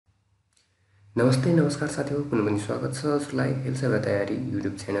नमस्ते नमस्कार साथीहरु, पुनः पनि स्वागत छ हजुरलाई हेल्थ सेवा तयारी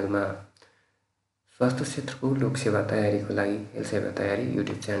युट्युब च्यानलमा। स्वास्थ्य क्षेत्रको लोक सेवा तयारीको लागि हेल्थ सेवा तयारी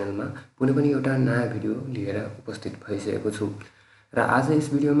युट्युब च्यानलमा पुनः पनि एउटा नयाँ भिडियो लिएर उपस्थित भइसकेको छु। र आज यस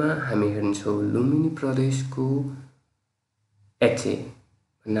भिडियोमा हामी हेर्नेछौँ लुम्बिनी प्रदेशको एचए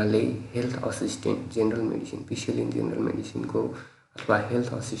भन्नाले health assistant general medicine PCL in general मेडिसिनको अथवा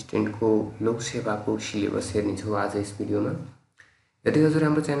हेल्थ असिस्टेन्टको लोक सेवाको सिलेबस हेर्नेछौँ आज यस भिडियोमा। यदि हजुर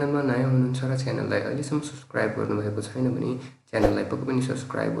हाम्रो च्यानलमा नयाँ हुनुहुन्छ र च्यानललाई अहिलेसम्म सब्स्क्राइब गर्नुभएको छैन भने च्यानललाई पक्कै पनि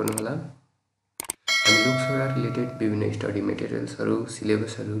सब्स्क्राइब गर्नुहोला। हामी लोक सेवा रिलेटेड विभिन्न स्टडी मेटेरियल्सहरू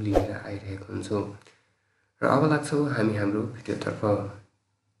सिलेबसहरू लिएर आइरहेका हुन्छौँ। र अब लाग्छौँ हामी हाम्रो भिडियोतर्फ।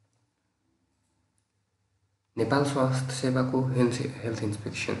 नेपाल स्वास्थ्य सेवाको हेल्थ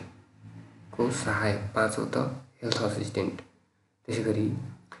इन्सपेक्सनको सहायक पाँचौं त हेल्थ असिस्टेन्ट। त्यसैगरी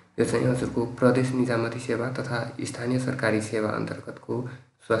यो चाहिँ हजुरको प्रदेश निजामती सेवा तथा स्थानीय सरकारी सेवा अन्तर्गतको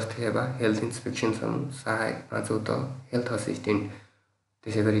स्वास्थ्य सेवा हेल्थ इन्सपेक्सन समूह सहायक पाँचौं त हेल्थ असिस्टेन्ट।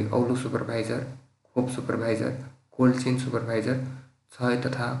 त्यसैगरी औलो सुपरभाइजर, खोप सुपरभाइजर, कोल्ड चेन सुपरभाइजर, क्षय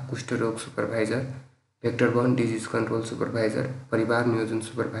तथा कुष्ठरोग supervisor, vector born disease control supervisor, परिवार नियोजन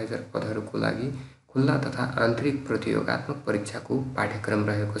सुपरभाइजर पदहरूको लागि खुल्ला तथा आन्तरिक प्रतियोगात्मक परीक्षाको पाठ्यक्रम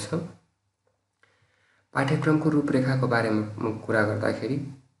रहेको छ। पाठ्यक्रमको रूपरेखाको बारेमा कुरा गर्दाखेरि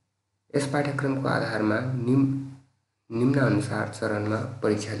यस पाठ्यक्रमको आधारमा निम्नानुसार चरणमा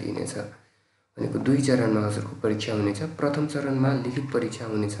परीक्षा लिइनेछ। भनेको दुई चरणमा हजुरको परीक्षा हुनेछ। प्रथम चरणमा लिखित परीक्षा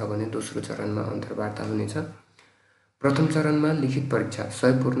हुनेछ भने दोस्रो चरणमा अन्तर्वार्ता हुनेछ। प्रथम चरणमा लिखित परीक्षा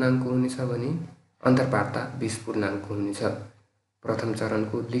 100 पूर्णाङ्कको हुनेछ भने अन्तर्वार्ता 20 पूर्णाङ्कको हुनेछ। प्रथम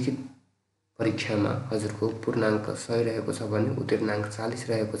चरणको लिखित परीक्षामा हजुरको पूर्णाङ्क 100 रहेको छ भने उत्तीर्णाङ्क 40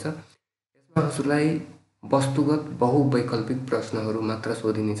 रहेको छ। यसमा हजुरलाई वस्तुगत बहुवैकल्पिक प्रश्नहरू मात्र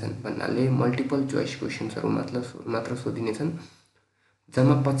सोधिनेछन्। भन्नाले मल्टिपल चोइस क्वेशन्सहरू मात्र सोधिनेछन्।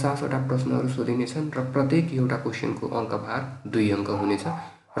 जम्मा 50 वटा प्रश्नहरू सोधिनेछन् र प्रत्येक एउटा क्वेशनको अङ्कभार 2 अङ्क हुनेछ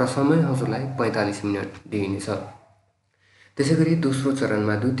र समय हजुरलाई 45 मिनेट दिइनेछ। त्यसैगरी दोस्रो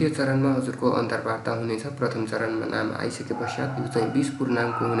चरणमा द्वितीय चरणमा हजुरको अन्तर्वार्ता हुनेछ। प्रथम चरणमा नाम आइसके पश्चात यो चाहिँ 20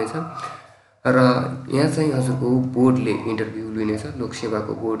 पूर्णाङ्कको हुनेछ र यहाँ चाहिँ हजुरको बोर्डले इन्टरभ्यू लिनेछ। लोक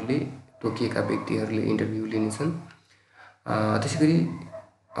सेवाको बोर्डले तोकिएका व्यक्तिहरूले इन्टरभ्यू लिनेछन्। त्यसैगरी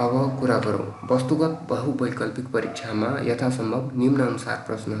अब कुरा गरौँ वस्तुगत बहुवैकल्पिक परीक्षामा यथासम्भव निम्नानुसार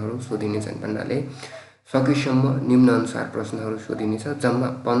प्रश्नहरू सोधिनेछन्। भन्नाले सकेसम्म निम्नानुसार प्रश्नहरू सोधिनेछ। जम्मा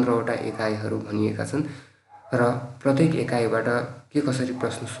 15 वटा एकाइहरू भनिएका छन् र प्रत्येक एकाइबाट के कसरी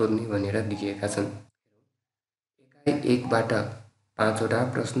प्रश्न सोध्ने भनेर दिइएका छन्। एकाइ 1 बाट 5 वटा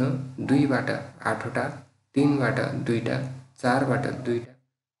प्रश्न, 2 बाट 8 वटा, 3 बाट 2 टा, 4 बाट 2 टा,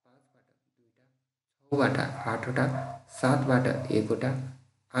 5 बाट 8 वटा, 7 बाट 1 वटा,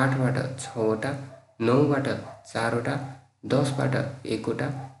 8 बाट 6 वटा, 9 बाट 4 वटा, 10 बाट 1 वटा,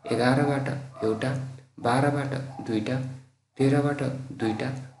 11 बाट 1 टा, 12 बाट 2 टा, 13 बाट 2 टा,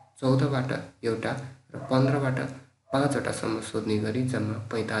 14 बाट 1 टा र 15 बाट 5 वटासम्म सोध्ने गरी जम्मा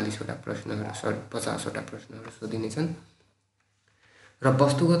 45 वटा प्रश्नहरू 50 वटा प्रश्नहरू सोधिनेछन्। र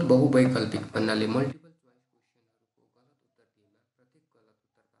वस्तुगत बहुवैकल्पिक भन्नाले मल्टिपल चोइस क्वेशनहरूको गलत उत्तर दिएमा प्रत्येक गलत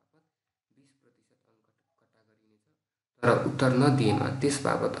उत्तर बापत 20% अङ्क कट्टा गरिनेछ। तर उत्तर नदिएमा त्यस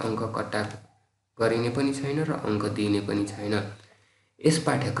बापत अङ्क कट्टा गरिने पनि छैन र अङ्क दिइने पनि छैन। यस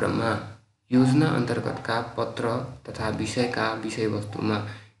पाठ्यक्रममा योजना अन्तर्गतका पत्र तथा विषयका विषयवस्तुमा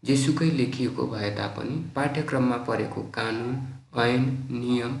जेसुकै लेखिएको भए तापनि पाठ्यक्रममा परेको कानुन, ऐन,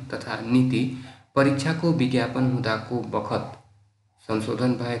 नियम तथा नीति परीक्षाको विज्ञापन हुँदाको बखत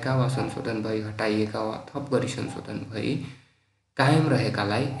संशोधन भएका वा संशोधन भई हटाइएका वा थप गरी संशोधन भई कायम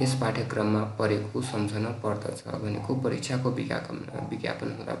रहेकालाई यस पाठ्यक्रममा परेको सम्झन पर्दछ। भनेको परीक्षाको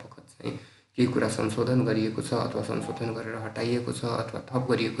विज्ञापन हुँदा बखत चाहिँ केही कुरा संशोधन गरिएको छ अथवा संशोधन गरेर हटाइएको छ अथवा थप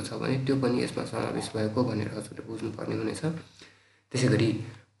गरिएको छ भने त्यो पनि यसमा समावेश भएको भनेर हजुरले बुझ्नुपर्ने हुनेछ। त्यसैगरी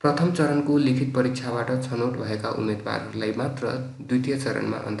प्रथम चरणको लिखित परीक्षाबाट छनौट भएका उम्मेदवारहरूलाई मात्र द्वितीय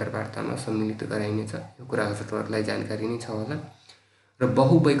चरणमा अन्तर्वार्तामा सम्मिलित गराइनेछ। यो कुरा हजुरहरूलाई जानकारी नै छ होला। र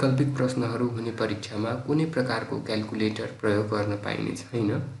बहुवैकल्पिक प्रश्नहरू हुने परीक्षामा कुनै प्रकारको क्याल्कुलेटर प्रयोग गर्न पाइने छैन।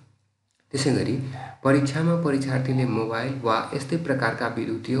 त्यसैगरी परीक्षामा परीक्षार्थीले मोबाइल वा यस्तै प्रकारका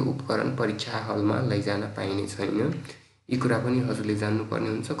विद्युतीय उपकरण परीक्षा हलमा लैजान पाइने छैन। यी कुरा पनि हजुरले जान्नुपर्ने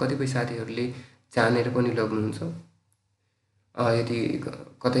हुन्छ। कतिपय साथीहरूले जानेर पनि लग्नुहुन्छ। यदि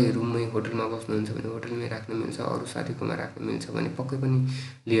कतै रुममै होटलमा बस्नुहुन्छ भने होटलमै राख्न मिल्छ, अरू साथीकोमा राख्न मिल्छ भने पक्कै पनि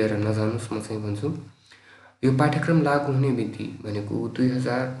लिएर नजानुस्, म चाहिँ भन्छु। यो पाठ्यक्रम लागू हुने मिति भनेको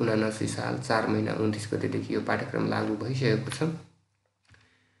 2079 साल 4 महिना 29 गतेदेखि यो पाठ्यक्रम लागू भइसकेको छ।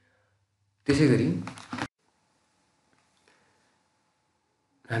 त्यसैगरी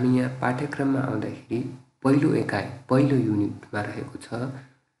हामी यहाँ पाठ्यक्रममा आउँदाखेरि पहिलो एकाइ पहिलो युनिटमा रहेको छ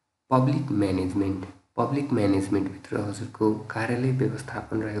पब्लिक म्यानेजमेन्ट भित्र हजुरको कार्यालय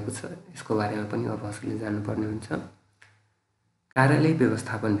व्यवस्थापन रहेको छ। यसको बारेमा पनि अब हजुरले जान्नुपर्ने हुन्छ। कार्यालय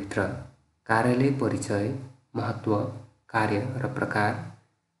व्यवस्थापन भित्र कार्यालय परिचय, महत्त्व, कार्य र प्रकार,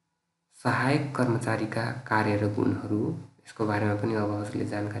 सहायक कर्मचारीका कार्य र गुणहरू, यसको बारेमा पनि अब हजुरले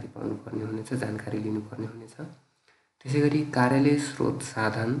जानकारी पाउनुपर्ने हुनेछ, जानकारी लिनुपर्ने हुनेछ। त्यसैगरी कार्यालय स्रोत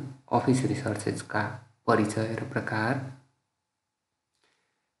साधन, अफिस रिसोर्सेसका परिचय र प्रकार,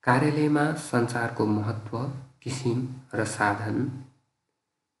 कार्यालयमा सञ्चारको महत्त्व, किसिम र साधन,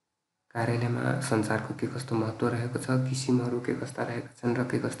 कार्यालयमा सञ्चारको के कस्तो महत्त्व रहेको छ, किसिमहरू के कस्ता रहेका छन् र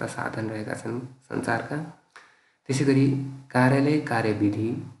के कस्ता साधन रहेका छन् सञ्चारका। त्यसैगरी कार्यालय कार्यविधि,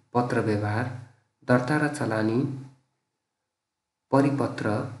 पत्र व्यवहार, दर्ता र चलानी, परिपत्र,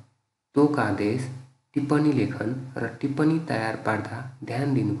 तोक आदेश, टिप्पणी लेखन र टिप्पणी तयार पार्दा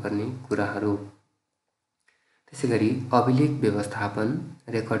ध्यान दिनुपर्ने कुराहरू। त्यसैगरी अभिलेख व्यवस्थापन,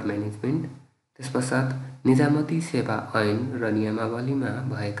 रेकर्ड म्यानेजमेन्ट, त्यसपश्चात निजामती सेवा ऐन र नियमावलीमा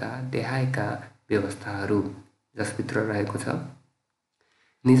भएका देहायका व्यवस्थाहरू, जसभित्र रहेको छ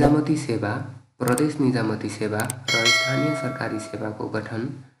निजामती सेवा, प्रदेश निजामती सेवा र स्थानीय सरकारी सेवाको गठन,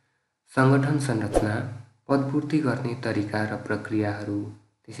 सङ्गठन संरचना, पदपूर्ति गर्ने तरिका र प्रक्रियाहरू।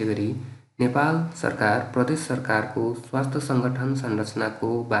 त्यसैगरी नेपाल सरकार प्रदेश सरकारको स्वास्थ्य सङ्गठन संरचनाको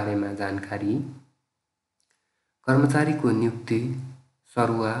बारेमा जानकारी, कर्मचारीको नियुक्ति,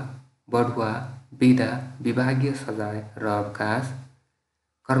 सरुवा, बढुवा, बिदा, विभागीय सजाय र अवकाश,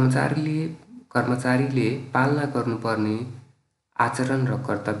 कर्मचारीले पालना गर्नुपर्ने आचरण र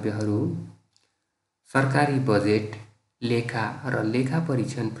कर्तव्यहरू, सरकारी बजेट, लेखा र लेखा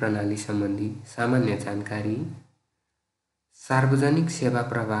परीक्षण प्रणाली सम्बन्धी सामान्य जानकारी, सार्वजनिक सेवा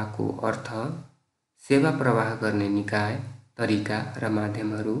प्रवाहको अर्थ, सेवा प्रवाह गर्ने निकाय, तरिका र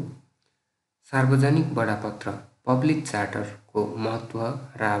माध्यमहरू, सार्वजनिक बडापत्र, पब्लिक चार्टरको महत्त्व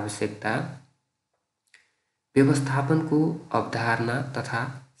र आवश्यकता, व्यवस्थापनको अवधारणा तथा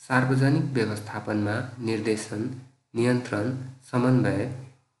सार्वजनिक व्यवस्थापनमा निर्देशन, नियन्त्रण, समन्वय,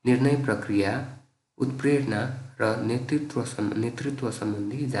 निर्णय प्रक्रिया, उत्प्रेरणा र नेतृत्व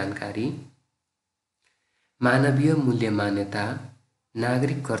सम्बन्धी जानकारी, मानवीय मूल्य मान्यता,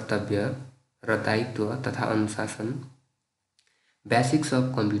 नागरिक कर्तव्य र दायित्व तथा अनुशासन, बेसिक्स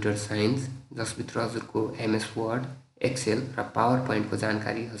अफ कम्प्युटर साइन्स, जसभित्र हजुरको MS वर्ड, एक्सेल र पावर पोइन्टको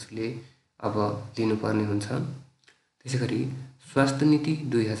जानकारी हजुरले अब लिनुपर्ने हुन्छ। त्यसैगरी स्वास्थ्य नीति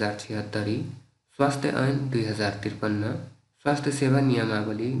 2076, स्वास्थ्य ऐन 2053, स्वास्थ्य सेवा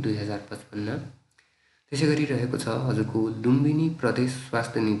नियमावली 2055। त्यसैगरी रहेको छ हजुरको लुम्बिनी प्रदेश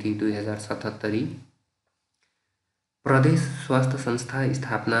स्वास्थ्य नीति 2077, प्रदेश स्वास्थ्य संस्था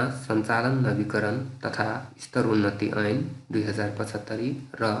स्थापना सञ्चालन नवीकरण तथा स्तरोन्नति ऐन 2075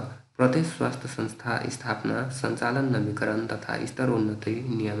 र प्रदेश स्वास्थ्य संस्था स्थापना सञ्चालन नवीकरण तथा स्तरोन्नति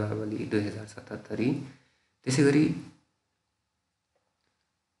नियमावली 2077। त्यसैगरी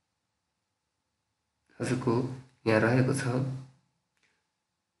हजुरको यहाँ रहेको छ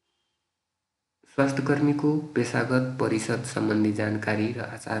स्वास्थ्यकर्मीको पेशागत परिषद सम्बन्धी जानकारी र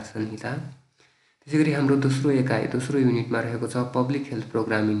आचार संहिता। त्यसैगरी हाम्रो दोस्रो युनिटमा रहेको छ public health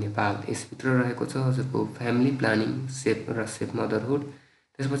programme in Nepal. यसभित्र रहेको छ हजुरको फ्यामिली प्लानिङ, सेफ मदरहुड,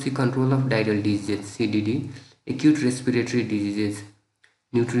 त्यसपछि control of diarrhoeal diseases CDD, acute respiratory diseases,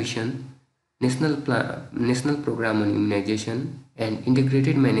 nutrition, national programme on immunisation and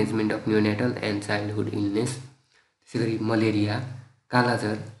integrated management of neonatal and childhood illness. त्यसैगरी malaria,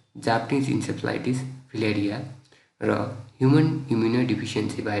 kala-azar, Japanese encephalitis, filaria र human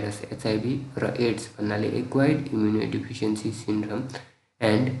इम्युनोडिफिसियन्सी virus HIV र AIDS भन्नाले acquired इम्युनोडिफिसियन्सी syndrome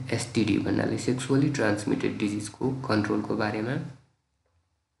and STD भन्नाले sexually transmitted डिजिजको कन्ट्रोलको बारेमा।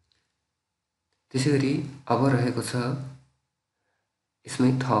 त्यसैगरी अब रहेको छ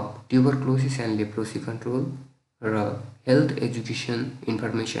यसमै थप ट्युबरक्लोसिस एन्ड लेप्रोसी कन्ट्रोल र health education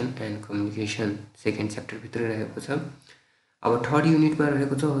information and communication second च्याप्टरभित्रै रहेको छ। अब थर्ड युनिटमा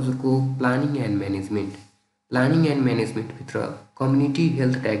रहेको छ हजुरको planning and management. Planning and म्यानेजमेन्टभित्र community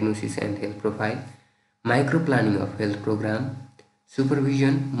health diagnosis and health profile, micro planning of health programme,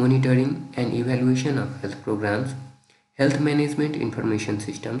 supervision, monitoring and evaluation of health programmes, health management information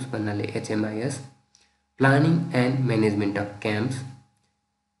systems भन्नाले HMIS, planning and management of camps,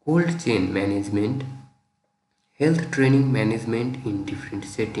 cold chain management, health training management in different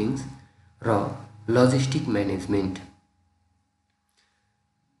settings र logistic management.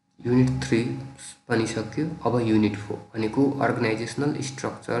 Unit 3 पनि सक्यो। अब unit 4 भनेको organisational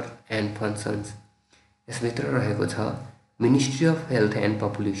structure and functions. यसभित्र रहेको छ ministry of health and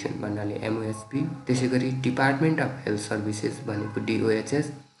population भन्नाले MOHP, त्यसैगरी डिपार्टमेन्ट अफ हेल्थ सर्भिसेस भनेको DOHS,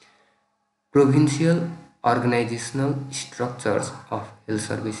 provincial organisational structures of health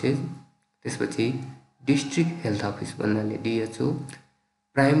services, त्यसपछि डिस्ट्रिक्ट हेल्थ अफिस भन्नाले डिएचओ,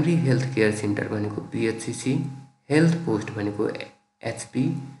 प्राइमरी हेल्थ केयर सेन्टर भनेको पिएचसिसी, हेल्थ पोस्ट भनेको HP,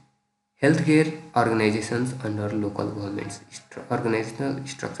 health care organisations under local governments, organisational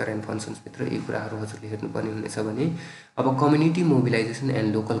structure and फङ्सन्सभित्र यी कुराहरू हजुरले हेर्नुपर्ने हुनेछ भने अब कम्युनिटी मोबिलाइजेसन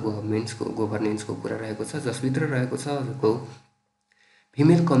एन्ड लोकल गभर्नेन्सको कुरा रहेको छ, जसभित्र रहेको छ हजुरको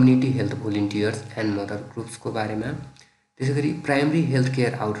female community health volunteers and mother ग्रुप्सको बारेमा, त्यसै गरी primary health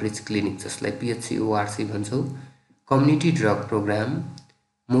care outreach clinic जसलाई पिएचसिओआरसी भन्छौँ, community drug programme,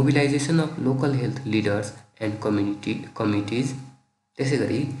 mobilisation of local health leaders and committees, त्यसै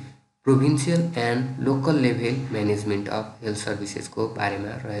गरी provincial and local level management of health सर्भिसेसको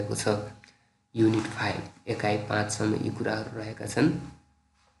बारेमा रहेको छ। युनिट 5 एकाइ 5 सम्म यी कुराहरू रहेका छन्।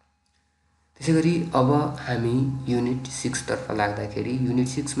 त्यसै गरी अब हामी युनिट 6 तर्फ लाग्दाखेरि युनिट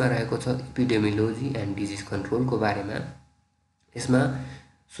 6 मा रहेको छ एपिडेमियोलोजी एन्ड डिजिज कन्ट्रोलको बारेमा। यसमा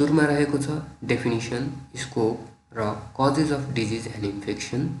सुरुमा रहेको छ डेफिनिसन, स्कोप र causes of disease and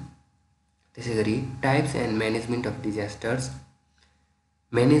infection, त्यसै गरी types and management of disasters,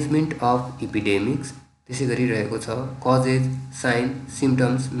 management of इपिडेमिक्स, त्यसै गरी रहेको छ causes, sign,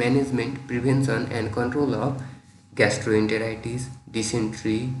 symptoms, management, prevention and control of ग्यास्ट्रोइन्टेराइटिस,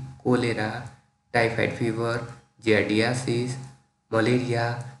 dysentery, cholera, typhoid fever, giardiasis, malaria,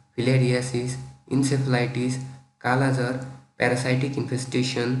 filariasis, encephalitis, kala-azar, parasitic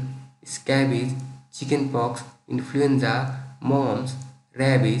इन्फेस्टेसन, स्क्याबिज, chicken पक्स, influenza, mums,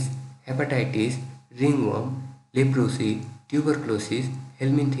 rabies, hepatitis, रिङवर्म, leprosy, tuberculosis,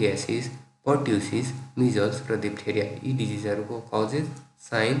 हेल्मिन्थियासिस, pertussis, measles र diphtheria यी डिजिजहरूको causes,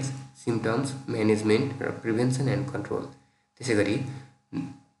 science, symptoms, management र prevention and control. त्यसै गरी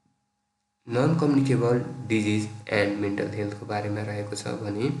non communicable disease and mental हेल्थको बारेमा रहेको छ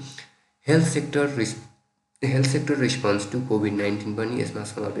भने health sector response to COVID-19 पनि यसमा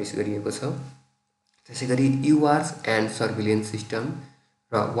समावेश गरिएको छ। त्यसै गरी युआर्स एन्ड सर्भिलेन्स सिस्टम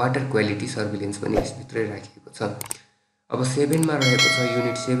र वाटर क्वालिटी सर्भिलेन्स पनि यसभित्रै राखिएको छ। अब 7 मा रहेको छ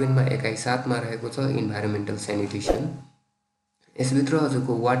युनिट 7 मा एकाइ 7 मा रहेको छ इन्भाइरोमेन्टल स्यानिटेसन। यसभित्र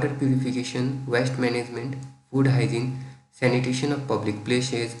हजुरको water purification, West management, food hygiene, sanitation of public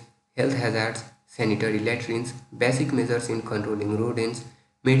places, health hazards, sanitary ल्याट्रिन्स, basic measures in controlling rodents,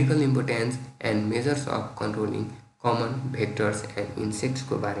 medical importance and measures of controlling common vectors and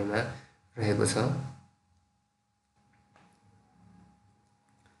इन्सेक्ट्सको बारेमा रहेको छ।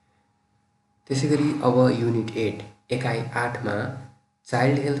 त्यसै गरी अब युनिट 8 एकाइ 8 मा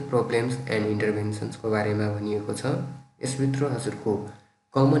चाइल्ड हेल्थ प्रब्लम्स एन्ड इन्टरभेन्सन्सको बारेमा भनिएको छ। यसभित्र हजुरको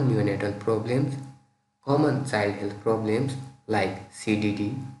common neonatal problems, common child health problems like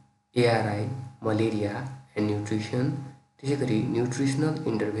सिडिडी, ARY, malaria and nutrition, त्यसै गरी न्युट्रिसनल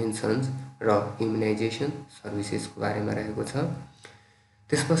इन्टरभेन्सन्स र इम्युनाइजेसन सर्भिसेसको बारेमा रहेको छ।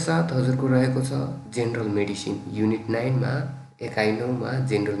 त्यसपश्चात हजुरको रहेको छ जेनरल मेडिसिन। युनिट 9 मा एकाइ 9 मा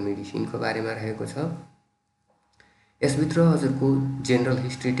जेनरल मेडिसिनको बारेमा रहेको छ। यसभित्र हजुरको general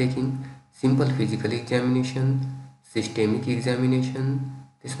history taking, simple physical examination, systemic examination,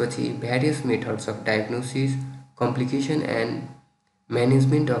 त्यसपछि भ्यारियस methods of diagnosis, complication and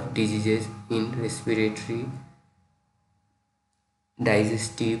management of diseases in respiratory,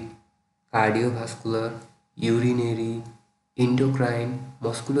 digestive, cardiovascular, युरिनेरी, endocrine,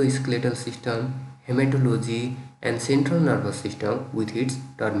 musculoskeletal system, hematology and central nervous system with its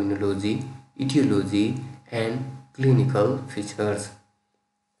terminology, etiology and clinical features.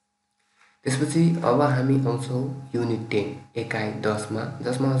 त्यसपछि अब हामी आउँछौँ unit 10 एकाइ 10 मा,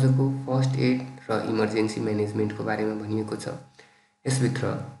 जसमा हजुरको first aid र इमर्जेन्सी म्यानेजमेन्टको बारेमा भनिएको छ।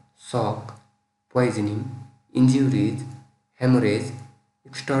 यसभित्र सक, poisoning, injuries, haemorrhage,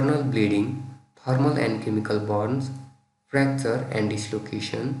 external bleeding, thermal and chemical Burns, fracture and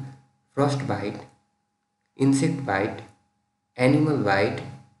डिस्लोकेसन, first bite, insect bite, animal bite,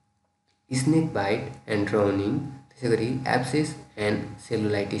 snake bite and ड्राउनिङ, त्यसै गरी एब्सेस एन्ड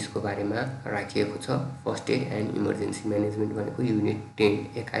सेलुलाइटिसको बारेमा राखिएको छ। First ahead and emergency management भनेको युनिट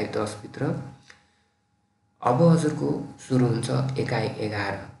 10 एकाइ 10 भित्र। अब हजुरको सुरु हुन्छ एकाइ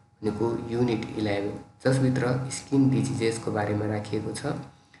 11 भनेको युनिट 11, जसभित्र स्किन डिजिजेसको बारेमा राखिएको छ।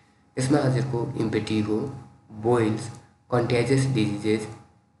 यसमा हजुरको impetigo, boils, कन्ट्याजियस diseases,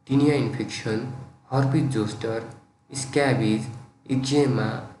 Taenia infection, herpes zoster, स्क्याबिज, eczema,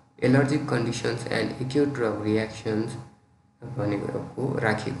 allergic conditions and acute drug reactions भनेको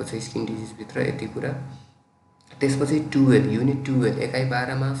राखिएको छ स्किन डिजिजभित्र यति कुरा। त्यसपछि 12 युनिट 12 एकाइ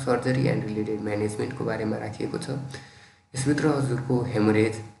 12 मा सर्जरी एन्ड रिलेटेड म्यानेजमेन्टको बारेमा राखिएको छ। यसभित्र हजुरको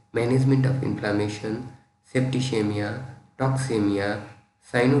haemorrhage, management of inflammation, septicaemia, टक्सेमिया,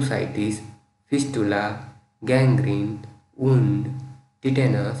 sinusitis, fistula, gangrene, wound,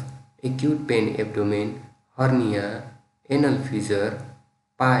 tetanus, acute pain abdomen, hernia, anal fissure,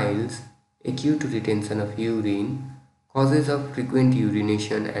 piles, acute retention of urine, causes of frequent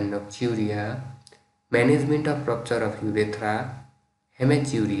urination and nocturia, management of rupture of urethra,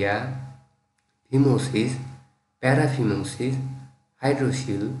 hematuria, phimosis, paraphimosis,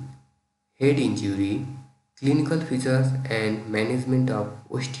 hydrocele, head injury, clinical features and management of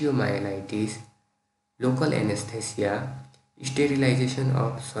osteomyelitis, local anesthesia, sterilization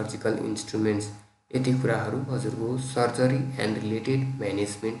of surgical instruments. यति कुराहरू हजुरको surgery and related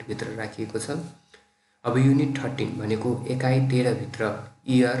management भित्र राखिएको छ। अब unit 13 भनेको एकाइ 13 भित्र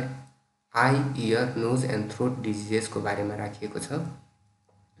year, I, year, knows and throat diseases को बारेमा राखिएको छ।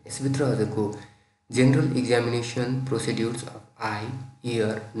 यसभित्र हजुरको general examination procedures of I,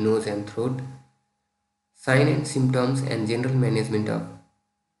 year, knows and throat, sign and symptoms and general management of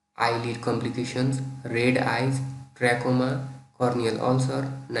eyelid complications, red eyes, trachoma, corneal ulcer,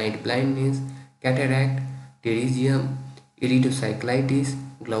 night blindness, cataract, pterygium, iridocyclitis,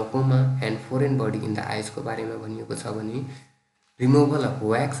 glaucoma and foreign body in the eyes को बारेमा भनिएको छ भने removal of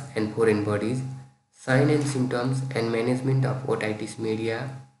wax and foreign bodies, sign and symptoms and management of otitis media,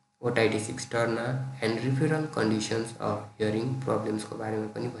 otitis externa and referral conditions of hearing problems को बारेमा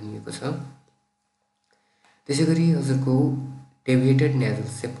पनि भनिएको छ। त्यसैगरी हजुरको डेभिएटेड नेजल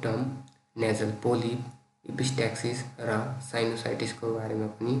सेप्टम, नेजल पोलिप, इपिस्ट्याक्सिस र साइनोसाइटिस को बारेमा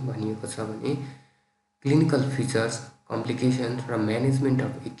पनि भनिएको छ भने क्लिनिकल फिचर्स, कम्प्लिकेशन्स र म्यानेजमेन्ट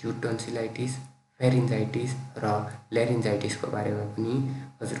अफ एक्युट टन्सिलाइटिस, फेरिन्जाइटिस र ल्यारिन्जाइटिस को बारेमा पनि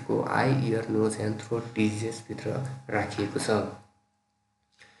हजुरको I, year, knows and throat diseases भित्र राखिएको छ।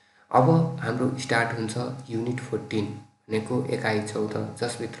 अब हाम्रो स्टार्ट हुन्छ युनिट 14 भनेको एकाइ 14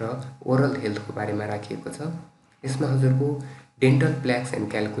 जसभित्र ओरल हेल्थ को बारेमा राखिएको छ। यसमा हजुरको dental plex and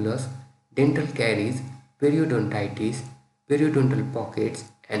क्याल्कुलस, dental क्यारिज, पेरियोडोन्टाइटिस, पेरियोडोन्टल pockets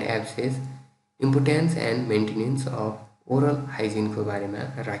and abscess, importance and maintenance of oral hygiene को बारेमा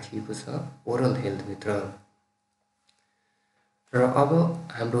राखिएको छ ओरल हेल्थ भित्र। र अब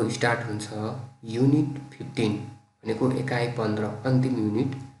हाम्रो स्टार्ट हुन्छ युनिट 15 भनेको एकाइ 15 अन्तिम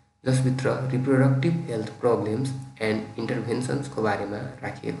unit जसभित्र reproductive health problems and interventions को बारेमा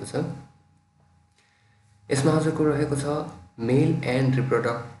राखिएको छ। यसमा हजुरको रहेको छ male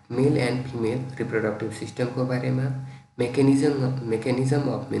and female reproductive system को बारेमा, mechanism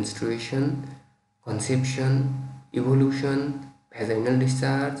of menstruation, conception, evolution, vaginal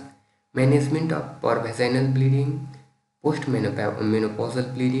discharge, management of परभेजाइनल bleeding, post menopausal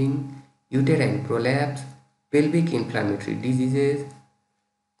bleeding, uterine prolapse, pelvic inflammatory diseases,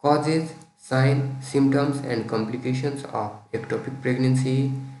 causes, sign, symptoms and complications of ectopic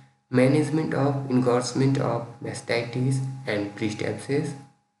pregnancy, management of engorgement of mastitis and breast abscess.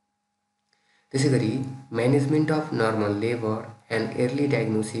 त्यसैगरी management of normal labor and early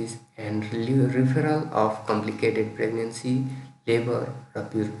diagnosis and referral of complicated pregnancy, labor र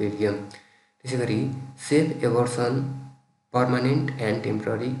puerperium. त्यसैगरी safe abortion, permanent and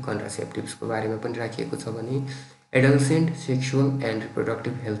temporary contraceptives को बारेमा पनि राखिएको छ भने एडल्सेन्ट sexual and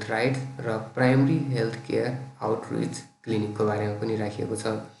reproductive health rights र primary health care outreach clinic को बारेमा पनि राखिएको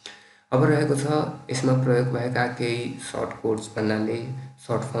छ। अब रहेको छ यसमा प्रयोग भएका केही सर्ट कोड्स भन्नाले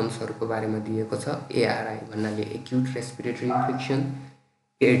सर्ट फर्म्सहरु को बारेमा दिएको छ। एआरआई भन्नाले एक्युट रेस्पिरेटरी इन्फेक्सन,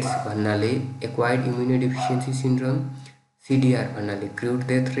 एड्स भन्नाले एक्वायर्ड इम्युनोडेफिसिएन्सी सिन्ड्रोम, सीडीआर भन्नाले क्रूड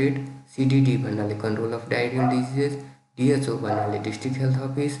डेथ रेट, सीडीडी भन्नाले control of diarrhoeal diseases, DHO भन्नाले डिस्ट्रिक्ट हेल्थ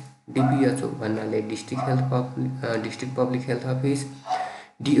अफिस, डीपीएचओ भन्नाले डिस्ट्रिक्ट पब्लिक हेल्थ अफिस,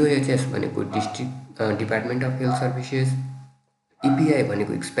 डीओएचएस भनेको district department of health services, EPI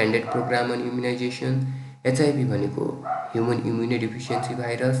भनेको एक्सपेन्डेड प्रोग्राम अन इम्युनाइजेसन, एचआईभी भनेको human इम्युनोडेफिसिएन्सी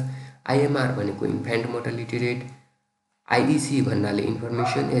virus, IMR भनेको infant mortality rate, IEC भन्नाले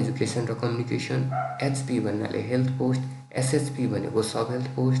information education र communication, HP भन्नाले health post, SHP भनेको सब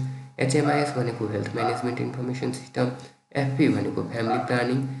health post, एचएमआईएस भनेको health management information system, FP भनेको family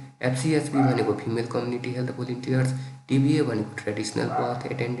planning, एफसीएचपी भनेको female community health volunteers, TBA भनेको ट्रेडिसनल बर्थ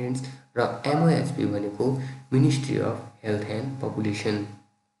एटेन्डेन्ट्स र एमओएचपी भनेको ministry of health and population.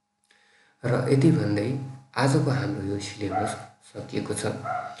 र यति भन्दै आजको हाम्रो यो सिलेबस सकिएको छ।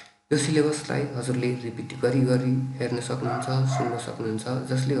 यो सिलेबसलाई हजुरले रिपिट गरी हेर्न सक्नुहुन्छ, सुन्न सक्नुहुन्छ,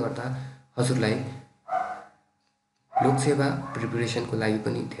 जसले गर्दा हजुरलाई लोकसेवा प्रिपरेसनको लागि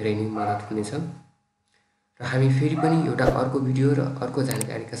पनि धेरै नै मद्दत हुनेछ। र हामी फेरि पनि एउटा अर्को भिडियो र अर्को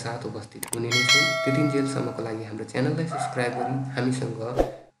जानकारीका साथ उपस्थित हुने नै छौँ। त्यतिन्जेलसम्मको लागि हाम्रो च्यानललाई सब्स्क्राइब गरी हामीसँग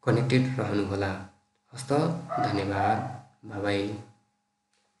कनेक्टेड रहनुहोला। हस्त, धन्यवाद, बाइ बाइ।